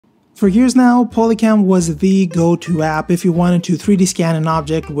For years now, Polycam was the go-to app if you wanted to 3D scan an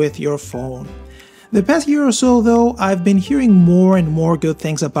object with your phone. The past year or so though, I've been hearing more and more good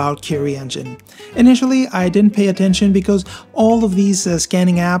things about Kiri engine. Initially, I didn't pay attention because all of these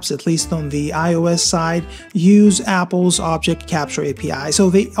scanning apps, at least on the iOS side, use Apple's Object Capture API, so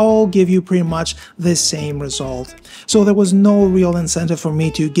they all give you pretty much the same result. So there was no real incentive for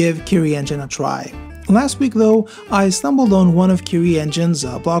me to give Kiri engine a try. Last week though, I stumbled on one of Kiri Engine's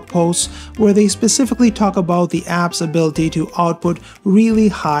blog posts where they specifically talk about the app's ability to output really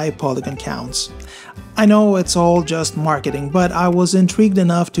high polygon counts. I know it's all just marketing, but I was intrigued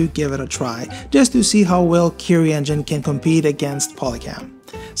enough to give it a try, just to see how well Kiri Engine can compete against Polycam.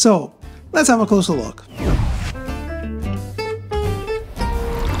 So, let's have a closer look.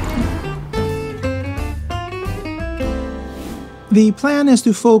 The plan is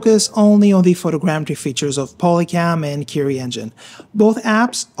to focus only on the photogrammetry features of Polycam and Kiri engine. Both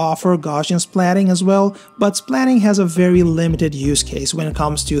apps offer Gaussian splatting as well, but splatting has a very limited use case when it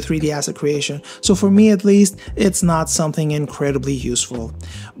comes to 3D asset creation, so for me at least, it's not something incredibly useful.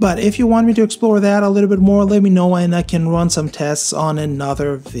 But if you want me to explore that a little bit more, let me know and I can run some tests on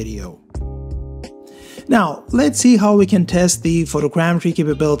another video. Now, let's see how we can test the photogrammetry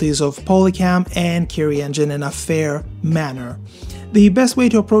capabilities of Polycam and Kiri engine in a fair manner. The best way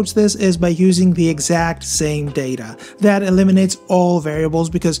to approach this is by using the exact same data. That eliminates all variables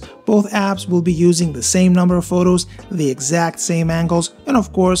because both apps will be using the same number of photos, the exact same angles, and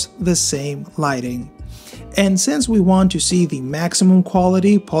of course, the same lighting. And since we want to see the maximum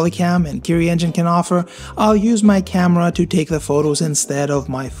quality Polycam and Kiri engine can offer, I'll use my camera to take the photos instead of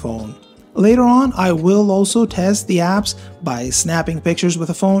my phone. Later on, I will also test the apps by snapping pictures with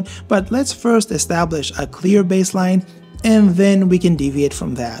a phone, but let's first establish a clear baseline and then we can deviate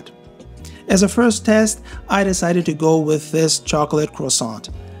from that. As a first test, I decided to go with this chocolate croissant.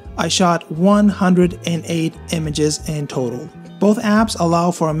 I shot 108 images in total. Both apps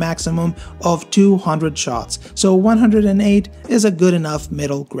allow for a maximum of 200 shots, so 108 is a good enough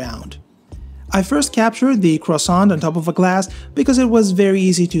middle ground. I first captured the croissant on top of a glass because it was very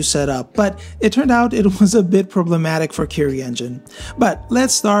easy to set up, but it turned out it was a bit problematic for Kiri engine. But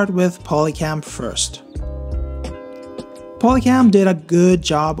let's start with Polycam first. Polycam did a good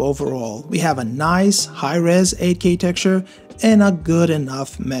job overall. We have a nice high-res 8K texture and a good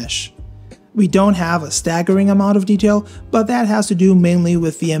enough mesh. We don't have a staggering amount of detail, but that has to do mainly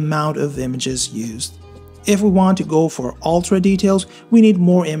with the amount of images used. If we want to go for ultra details, we need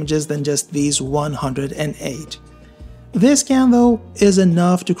more images than just these 108. This scan though is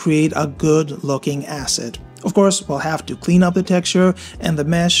enough to create a good looking asset. Of course, we'll have to clean up the texture and the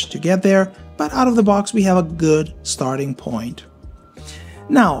mesh to get there, but out of the box we have a good starting point.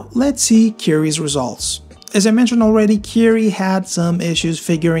 Now, let's see Kiri's results. As I mentioned already, Kiri had some issues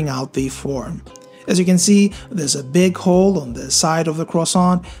figuring out the form. As you can see, there's a big hole on the side of the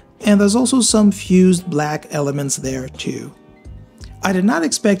croissant, and there's also some fused black elements there too. I did not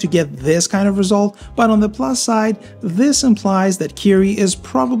expect to get this kind of result, but on the plus side, this implies that Kiri is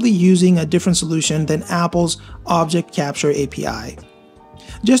probably using a different solution than Apple's Object Capture API.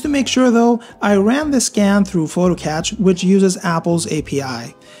 Just to make sure though, I ran the scan through PhotoCatch, which uses Apple's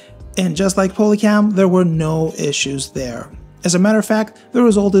API. And just like Polycam, there were no issues there. As a matter of fact, the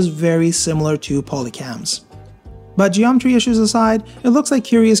result is very similar to Polycam's. But geometry issues aside, it looks like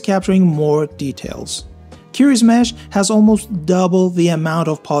Kiri is capturing more details. Kiri's mesh has almost double the amount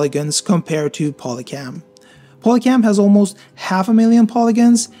of polygons compared to Polycam. Polycam has almost 500,000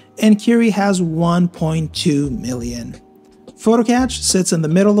 polygons, and Kiri has 1.2 million. PhotoCatch sits in the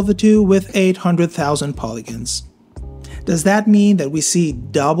middle of the two with 800,000 polygons. Does that mean that we see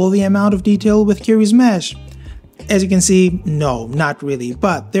double the amount of detail with Kiri's mesh? As you can see, no, not really,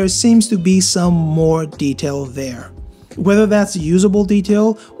 but there seems to be some more detail there. Whether that's usable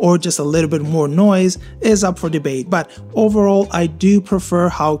detail or just a little bit more noise is up for debate, but overall I do prefer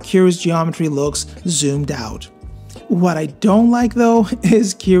how Kiri's geometry looks zoomed out. What I don't like though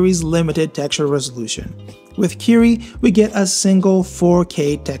is Kiri's limited texture resolution. With Kiri, we get a single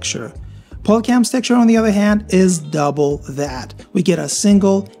 4K texture. Polycam's texture on the other hand is double that. We get a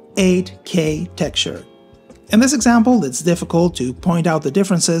single 8K texture. In this example, it's difficult to point out the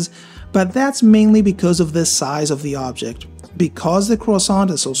differences, but that's mainly because of the size of the object. Because the croissant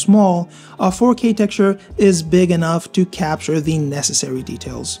is so small, a 4K texture is big enough to capture the necessary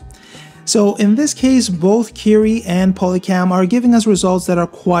details. So in this case, both Kiri and Polycam are giving us results that are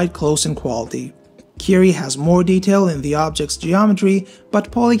quite close in quality. Kiri has more detail in the object's geometry,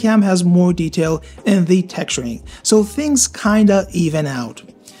 but Polycam has more detail in the texturing, so things kinda even out.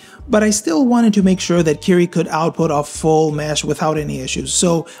 But I still wanted to make sure that Kiri could output a full mesh without any issues,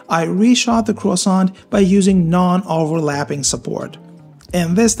 so I reshot the croissant by using non-overlapping support.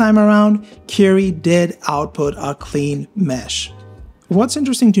 And this time around, Kiri did output a clean mesh. What's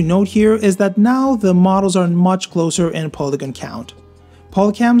interesting to note here is that now the models are much closer in polygon count.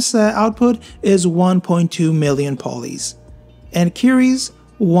 Polycam's output is 1.2 million polys, and Kiri's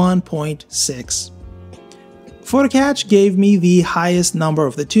 1.6. PhotoCatch gave me the highest number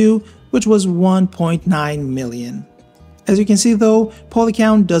of the two, which was 1.9 million. As you can see though,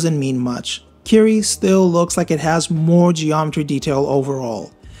 polycount doesn't mean much. Kiri still looks like it has more geometry detail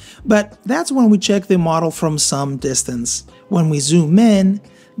overall. But that's when we check the model from some distance. When we zoom in,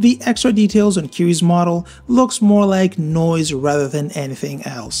 the extra details on Kiri's model looks more like noise rather than anything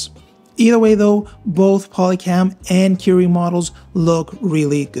else. Either way though, both Polycam and Kiri models look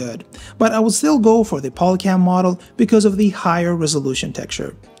really good. But I will still go for the Polycam model because of the higher resolution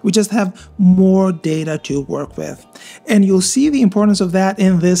texture. We just have more data to work with. And you'll see the importance of that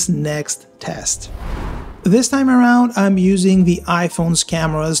in this next test. This time around, I'm using the iPhone's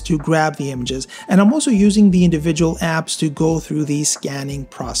cameras to grab the images, and I'm also using the individual apps to go through the scanning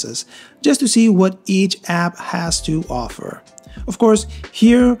process, just to see what each app has to offer. Of course,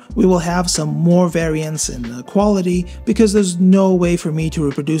 here we will have some more variance in quality because there's no way for me to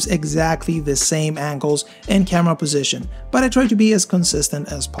reproduce exactly the same angles and camera position, but I try to be as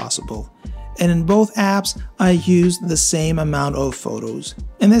consistent as possible. And in both apps, I used the same amount of photos.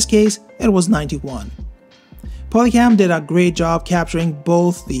 In this case, it was 91. Polycam did a great job capturing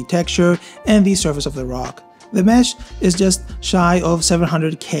both the texture and the surface of the rock. The mesh is just shy of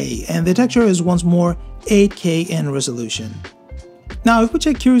 700K, and the texture is once more 8K in resolution. Now, if we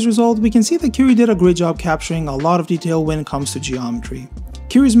check Kiri's result, we can see that Kiri did a great job capturing a lot of detail when it comes to geometry.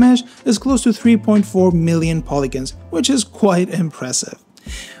 Kiri's mesh is close to 3.4 million polygons, which is quite impressive.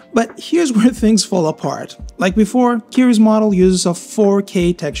 But here's where things fall apart. Like before, Kiri's model uses a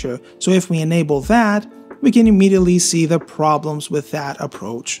 4K texture, so if we enable that, we can immediately see the problems with that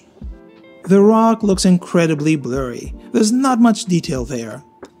approach. The rock looks incredibly blurry. There's not much detail there.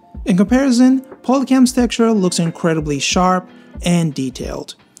 In comparison, Polycam's texture looks incredibly sharp and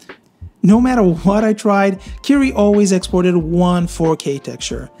detailed. No matter what I tried, Kiri always exported one 4K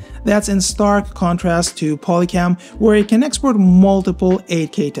texture. That's in stark contrast to Polycam, where it can export multiple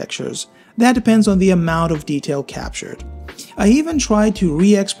 8K textures. That depends on the amount of detail captured. I even tried to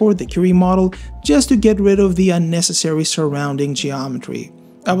re-export the Kiri model just to get rid of the unnecessary surrounding geometry.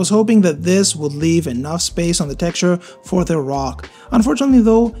 I was hoping that this would leave enough space on the texture for the rock. Unfortunately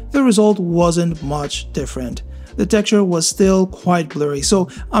though, the result wasn't much different. The texture was still quite blurry, so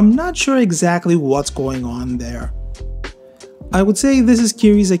I'm not sure exactly what's going on there. I would say this is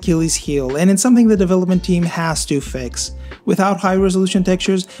Kiri's Achilles heel, and it's something the development team has to fix. Without high-resolution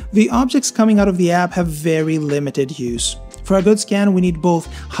textures, the objects coming out of the app have very limited use. For a good scan, we need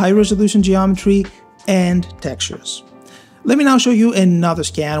both high-resolution geometry and textures. Let me now show you another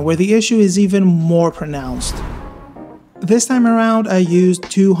scan where the issue is even more pronounced. This time around, I used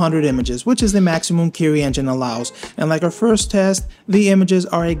 200 images, which is the maximum Kiri engine allows, and like our first test, the images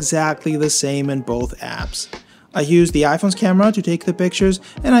are exactly the same in both apps. I used the iPhone's camera to take the pictures,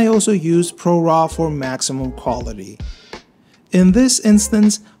 and I also used ProRAW for maximum quality. In this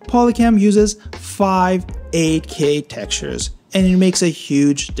instance, Polycam uses 5 8K textures, and it makes a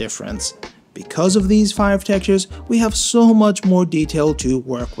huge difference. Because of these 5 textures, we have so much more detail to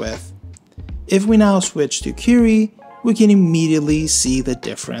work with. If we now switch to Kiri, we can immediately see the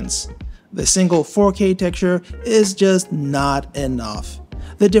difference. The single 4K texture is just not enough.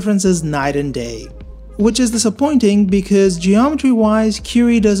 The difference is night and day. Which is disappointing because geometry-wise,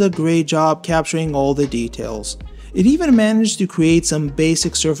 Kiri does a great job capturing all the details. It even managed to create some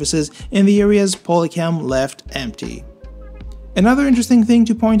basic surfaces in the areas Polycam left empty. Another interesting thing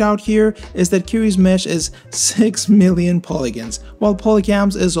to point out here is that Kiri's mesh is 6 million polygons, while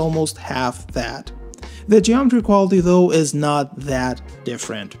Polycam's is almost half that. The geometry quality though is not that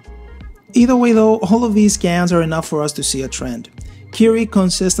different. Either way though, all of these scans are enough for us to see a trend. Kiri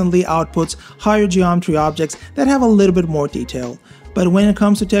consistently outputs higher geometry objects that have a little bit more detail, but when it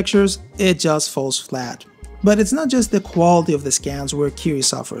comes to textures, it just falls flat. But it's not just the quality of the scans where Kiri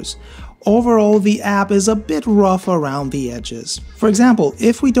suffers. Overall, the app is a bit rough around the edges. For example,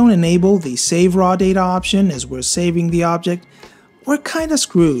 if we don't enable the Save Raw Data option as we're saving the object, we're kinda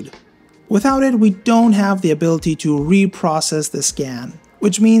screwed. Without it, we don't have the ability to reprocess the scan,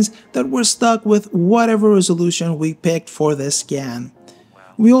 which means that we're stuck with whatever resolution we picked for this scan.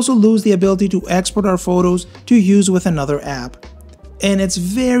 We also lose the ability to export our photos to use with another app. And it's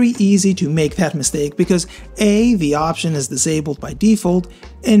very easy to make that mistake because A, the option is disabled by default,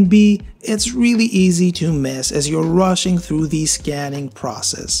 and B, it's really easy to miss as you're rushing through the scanning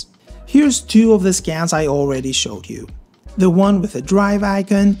process. Here's two of the scans I already showed you. The one with the drive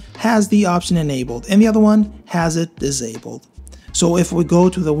icon has the option enabled and the other one has it disabled. So if we go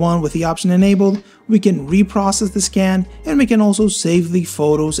to the one with the option enabled, we can reprocess the scan and we can also save the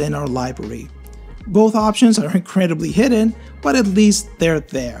photos in our library. Both options are incredibly hidden, but at least they're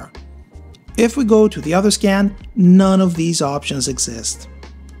there. If we go to the other scan, none of these options exist.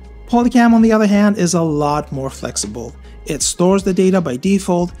 Polycam, on the other hand, is a lot more flexible. It stores the data by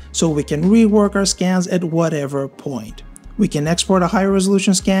default, so we can rework our scans at whatever point. We can export a higher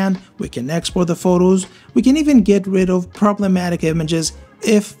resolution scan, we can export the photos, we can even get rid of problematic images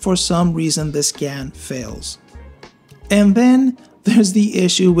if for some reason the scan fails. And then there's the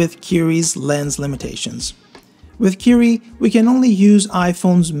issue with Kiri's lens limitations. With Kiri, we can only use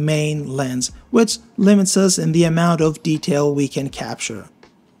iPhone's main lens, which limits us in the amount of detail we can capture.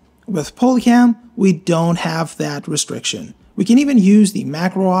 With Polycam, we don't have that restriction. We can even use the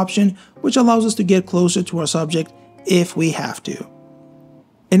macro option, which allows us to get closer to our subject if we have to.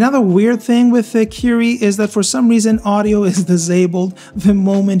 Another weird thing with the Kiri is that for some reason audio is disabled the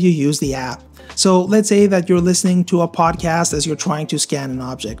moment you use the app. So let's say that you're listening to a podcast as you're trying to scan an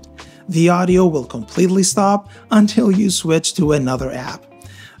object. The audio will completely stop until you switch to another app.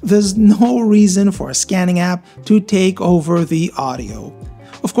 There's no reason for a scanning app to take over the audio.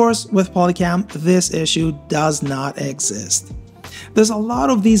 Of course, with Polycam, this issue does not exist. There's a lot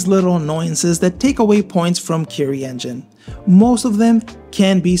of these little annoyances that take away points from Kiri engine. Most of them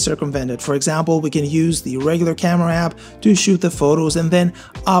can be circumvented. For example, we can use the regular camera app to shoot the photos and then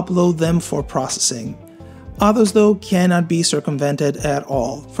upload them for processing. Others, though, cannot be circumvented at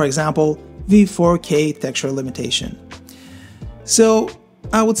all. For example, the 4K texture limitation. So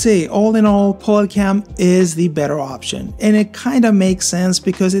I would say, all in all, Polycam is the better option, and it kinda makes sense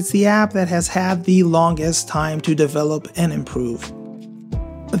because it's the app that has had the longest time to develop and improve.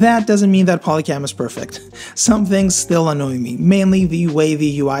 That doesn't mean that Polycam is perfect. Some things still annoy me, mainly the way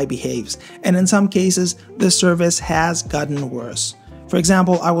the UI behaves, and in some cases, the service has gotten worse. For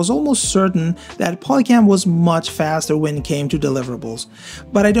example, I was almost certain that Polycam was much faster when it came to deliverables,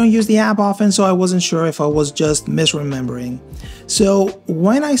 but I don't use the app often, so I wasn't sure if I was just misremembering. So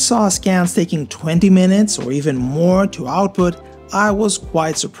when I saw scans taking 20 minutes or even more to output, I was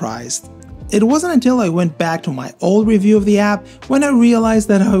quite surprised. It wasn't until I went back to my old review of the app when I realized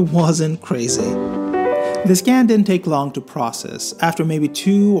that I wasn't crazy. The scan didn't take long to process. After maybe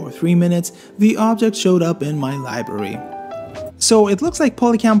 2 or 3 minutes, the object showed up in my library. So it looks like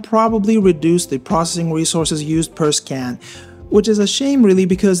Polycam probably reduced the processing resources used per scan, which is a shame really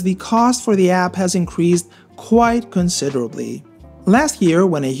because the cost for the app has increased quite considerably. Last year,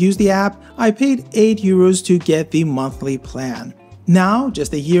 when I used the app, I paid €8 to get the monthly plan. Now,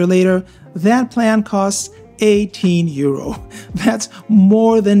 just a year later, that plan costs €18. That's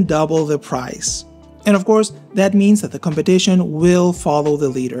more than double the price. And of course, that means that the competition will follow the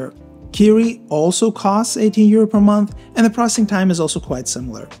leader. Kiri also costs €18 per month, and the processing time is also quite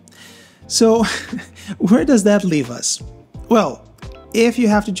similar. So, where does that leave us? Well, if you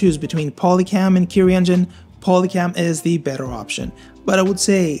have to choose between Polycam and Kiri engine, Polycam is the better option. But I would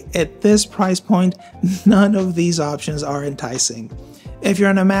say, at this price point, none of these options are enticing. If you're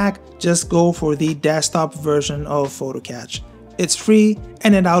on a Mac, just go for the desktop version of PhotoCatch. It's free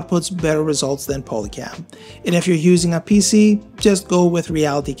and it outputs better results than Polycam. And if you're using a PC, just go with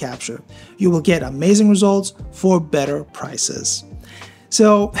Reality Capture. You will get amazing results for better prices.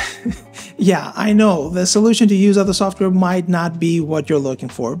 So yeah, I know the solution to use other software might not be what you're looking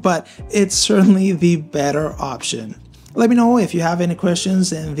for, but it's certainly the better option. Let me know if you have any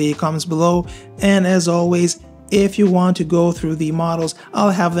questions in the comments below, and as always, if you want to go through the models,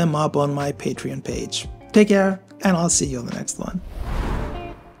 I'll have them up on my Patreon page. Take care, and I'll see you on the next one.